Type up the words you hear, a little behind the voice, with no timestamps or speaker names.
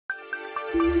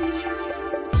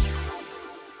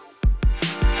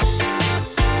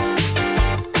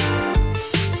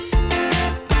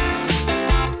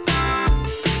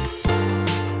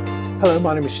Hello,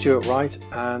 my name is Stuart Wright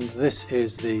and this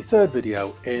is the third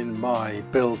video in my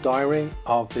build diary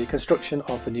of the construction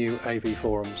of the new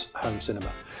AVForums Home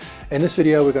Cinema. In this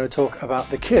video we're going to talk about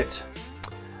the kit.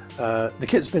 The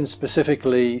kit's been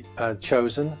specifically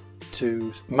chosen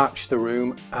to match the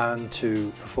room and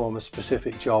to perform a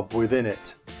specific job within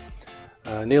it.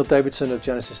 Neil Davidson of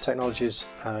Genesis Technologies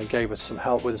gave us some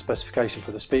help with the specification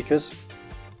for the speakers.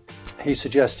 He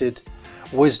suggested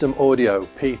Wisdom Audio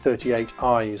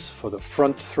P38Is for the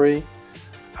front three,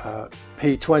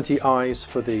 P20Is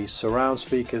for the surround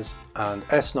speakers and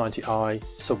S90I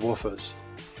subwoofers.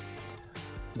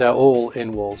 They're all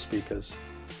in-wall speakers.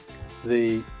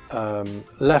 The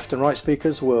left and right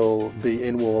speakers will be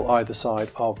in-wall either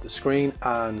side of the screen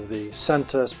and the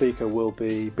center speaker will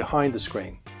be behind the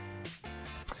screen.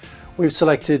 We've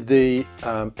selected the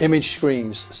Image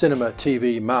Screens Cinema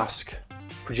TV Mask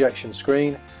projection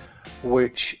screen,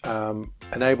 which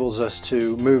enables us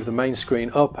to move the main screen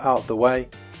up out of the way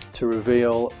to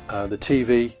reveal the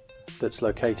TV that's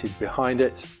located behind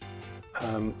it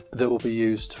that will be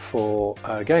used for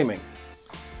gaming.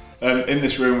 In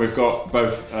this room we've got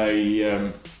both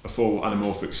a full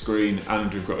anamorphic screen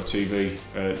and we've got a TV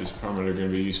that's primarily going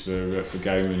to be used for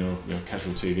gaming or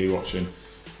casual TV watching.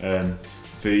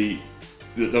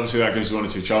 Obviously that gives one or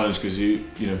two challenges because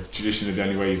traditionally the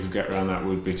only way you could get around that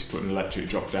would be to put an electric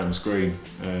drop down screen,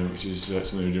 which is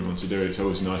something we didn't want to do. It's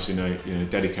always nice in a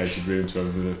dedicated room to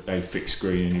have a fixed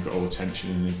screen and you've got all the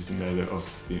tension and everything there that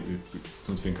you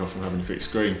come to think of from having a fixed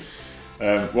screen.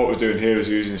 What we're doing here is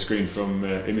we're using a screen from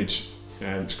Image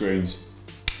Screens,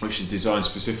 which is designed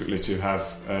specifically to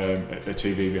have a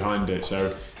TV behind it.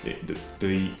 So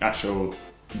the actual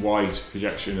wide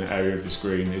projection area of the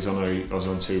screen is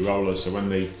on two rollers. So when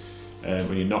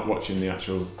you're not watching the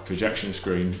actual projection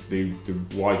screen, the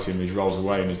white image rolls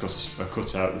away and it's got a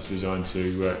cutout that's designed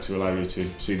to allow you to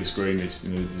see the screen.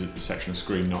 There's a section of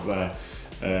screen not there.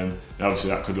 Now obviously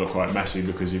that could look quite messy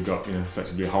because you've got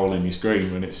effectively a hole in your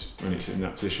screen when it's in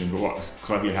that position. But what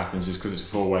cleverly happens is because it's a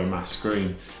four-way mask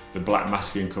screen, the black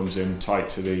masking comes in tight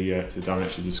to the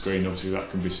dimension of the screen. Obviously that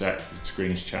can be set if the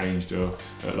screen's changed or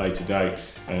at a later date.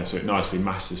 So it nicely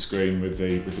masks the screen with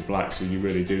the black, so you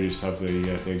really do just have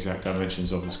the exact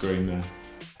dimensions of the screen there.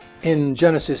 In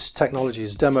Genesis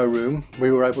Technologies demo room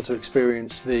we were able to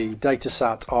experience the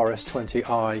Datasat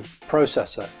RS20i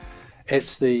processor.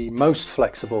 It's the most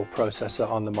flexible processor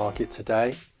on the market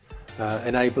today,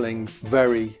 enabling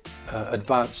very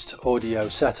advanced audio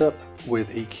setup with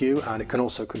EQ, and it can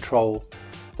also control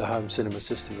the home cinema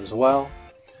system as well.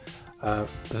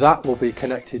 That will be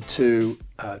connected to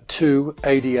two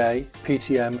ADA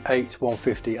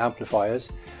PTM-8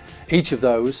 amplifiers. Each of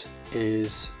those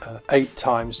is 8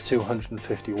 times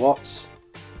 250 watts,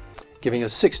 giving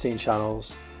us 16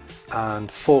 channels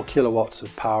and 4 kilowatts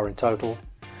of power in total.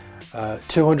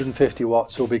 250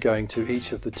 watts will be going to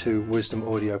each of the two Wisdom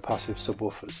Audio passive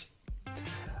subwoofers.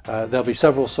 There'll be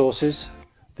several sources.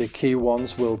 The key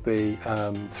ones will be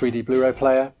 3D Blu-ray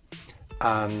player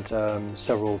and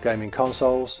several gaming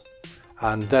consoles,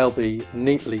 and they'll be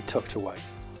neatly tucked away.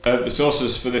 The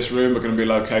sources for this room are going to be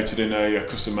located in a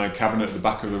custom-made cabinet at the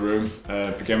back of the room.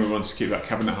 Again, we want to keep that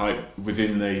cabinet height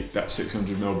within that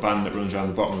 600mm band that runs around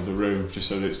the bottom of the room, just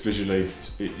so that it's visually,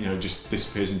 just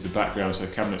disappears into the background. So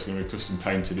the cabinet's going to be custom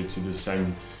painted into the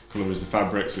same colour as the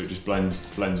fabric, so it just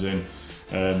blends in.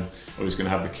 Always going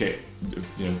to have the kit,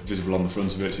 visible on the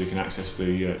front of it, so you can access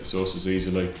the sources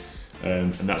easily.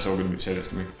 And that's all going to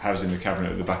be housed in the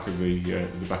cabinet at the back of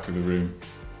the room.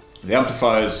 The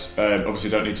amplifiers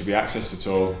obviously don't need to be accessed at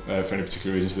all for any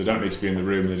particular reason, so they don't need to be in the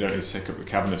room, they don't need to take up the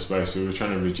cabinet space, so we're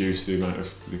trying to reduce the amount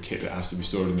of the kit that has to be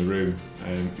stored in the room.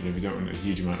 If you don't want a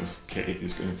huge amount of kit,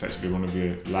 it's going to effectively be one of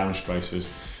your lounge spaces.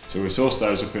 So we sourced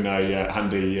those up in a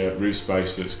handy roof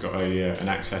space that's got an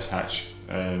access hatch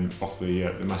off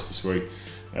the master suite,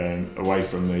 away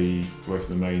from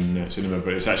the main cinema,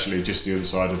 but it's actually just the other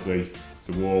side of the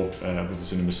wall above the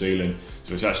cinema ceiling,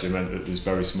 so it's actually meant that there's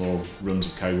very small runs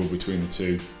of cable between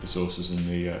the sources and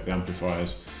the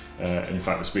amplifiers, and in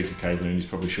fact the speaker cabling is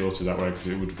probably shorter that way because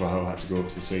it would have had to go up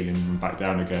to the ceiling and back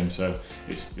down again, so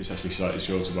it's actually slightly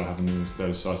shorter by having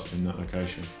those sited in that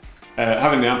location.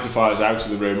 Having the amplifiers out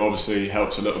of the room obviously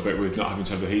helps a little bit with not having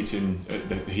to have the heat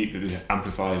that the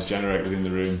amplifiers generate within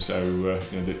the room, so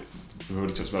we've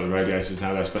already talked about the radiators.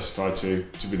 Now they're specified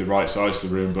to be the right size for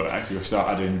the room, but if you start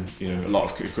adding a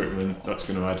lot of equipment that's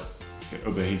going to add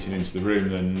other heating into the room,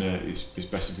 then it's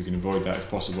best if we can avoid that if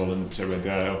possible, and so we had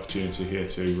the opportunity here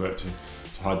to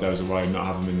hide those away and not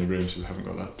have them in the room, so we haven't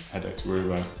got that headache to worry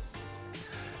about.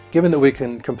 Given that we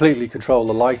can completely control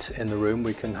the light in the room,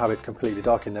 we can have it completely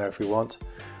dark in there if we want.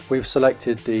 we've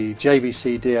selected the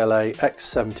JVC DLA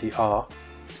X70R.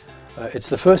 It's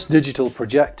the first digital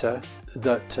projector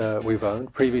that we've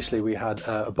owned. Previously we had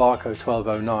a Barco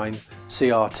 1209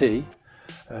 CRT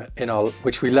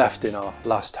which we left in our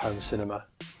last home cinema.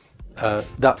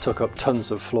 That took up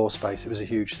tons of floor space. It was a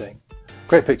huge thing.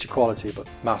 Great picture quality, but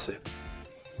massive.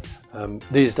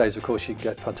 These days, of course, you can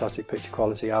get fantastic picture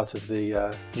quality out of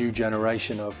the new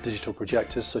generation of digital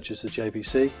projectors such as the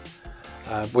JVC,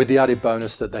 with the added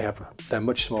bonus that they're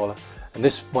much smaller, and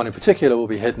this one in particular will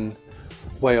be hidden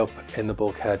way up in the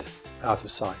bulkhead, out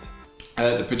of sight.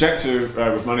 The projector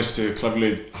we've managed to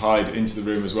cleverly hide into the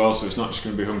room as well, so it's not just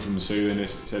going to be hung from the ceiling.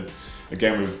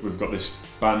 Again, we've got this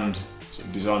band sort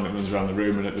of design that runs around the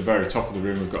room, and at the very top of the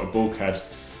room we've got a bulkhead,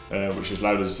 which has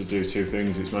allowed us to do two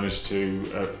things. It's managed to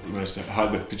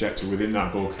hide the projector within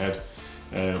that bulkhead,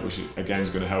 which again is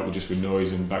going to help with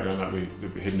noise and background that will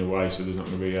be hidden away, so there's not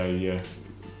going to be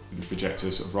the projector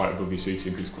sort of right above your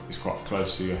seating, because it's quite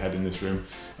close to your head in this room,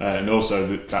 and also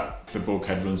the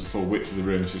bulkhead runs the full width of the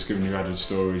room, so it's giving you added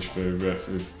storage for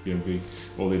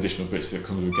all the additional bits that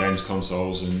come with games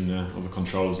consoles and all the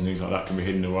controllers and things like that can be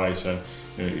hidden away. So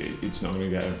it's not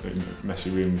going to get a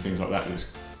messy room with things like that.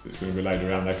 It's going to be laid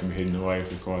around. They can be hidden away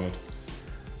if required.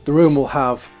 The room will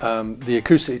have the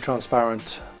acoustically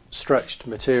transparent stretched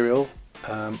material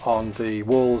on the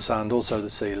walls and also the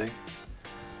ceiling,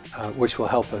 which will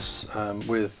help us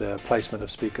with the placement of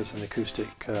speakers and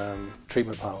acoustic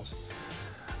treatment panels.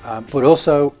 But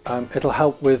also it'll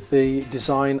help with the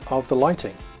design of the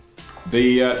lighting.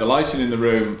 The lighting in the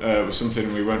room was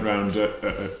something we went round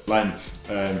at length,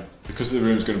 because the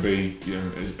room's going to be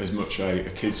as much a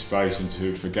kid's space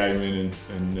and for gaming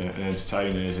and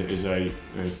entertaining as it is a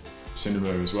cinema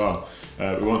as well.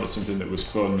 We wanted something that was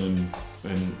fun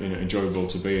and enjoyable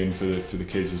to be in for the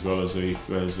kids as well as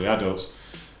the adults.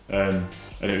 And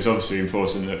it was obviously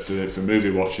important that for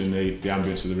movie watching, the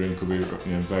ambience of the room could be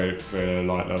very, very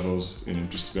low light levels,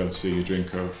 just to be able to see your drink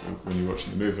when you're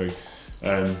watching the movie.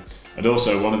 And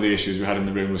also, one of the issues we had in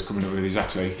the room was coming up with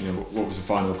exactly what was the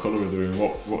final colour of the room,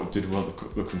 what did we want the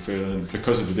look and feel, and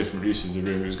because of the different uses of the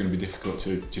room, it was going to be difficult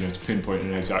to pinpoint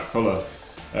an exact colour.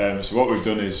 So what we've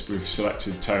done is we've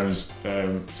selected tones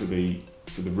for the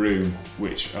room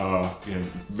which are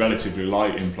relatively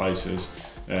light in places.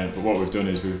 But what we've done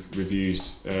is we've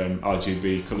used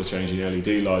RGB colour changing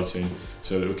LED lighting,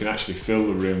 so that we can actually fill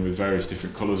the room with various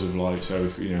different colours of light. So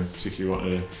if particularly want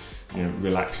to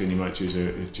relaxing, you might choose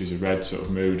a red sort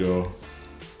of mood, or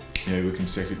we can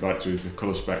take it right through the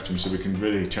colour spectrum, so we can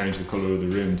really change the colour of the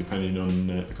room depending on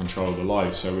the control of the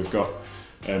light. So we've got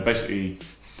basically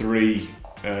three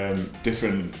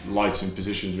different lighting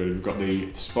positions really. We've got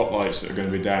the spotlights that are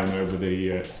going to be down over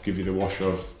to give you the wash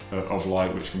of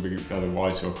light, which can be either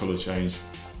white or colour change,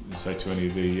 say, to any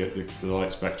of the light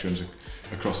spectrums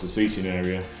across the seating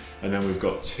area. And then we've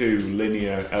got two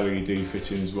linear LED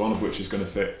fittings, one of which is going to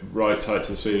fit right tight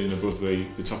to the ceiling above the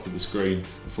top of the screen,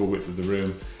 the full width of the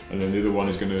room, and then the other one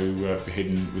is going to be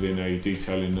hidden within a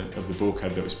detailing of the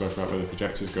bulkhead that we spoke about where the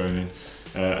projector's going in.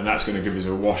 And that's going to give us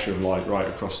a wash of light right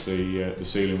across the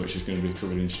ceiling, which is going to be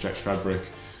covered in stretched fabric.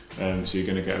 So you're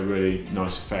going to get a really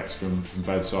nice effect from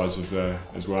both sides of there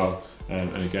as well.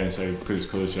 And again, so because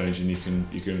it's colour changing, you're going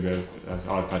to be able to have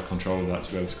iPad control of that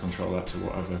to be able to control that to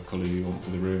whatever colour you want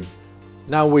for the room.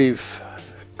 Now we've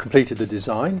completed the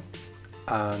design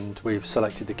and we've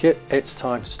selected the kit, it's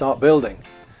time to start building.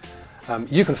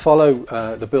 You can follow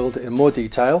the build in more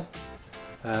detail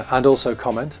and also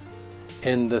comment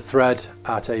in the thread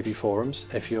at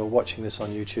AVForums. If you're watching this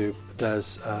on YouTube,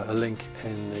 there's a link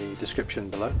in the description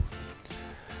below.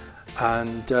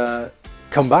 And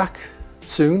come back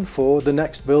soon for the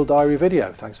next Build Diary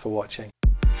video. Thanks for watching.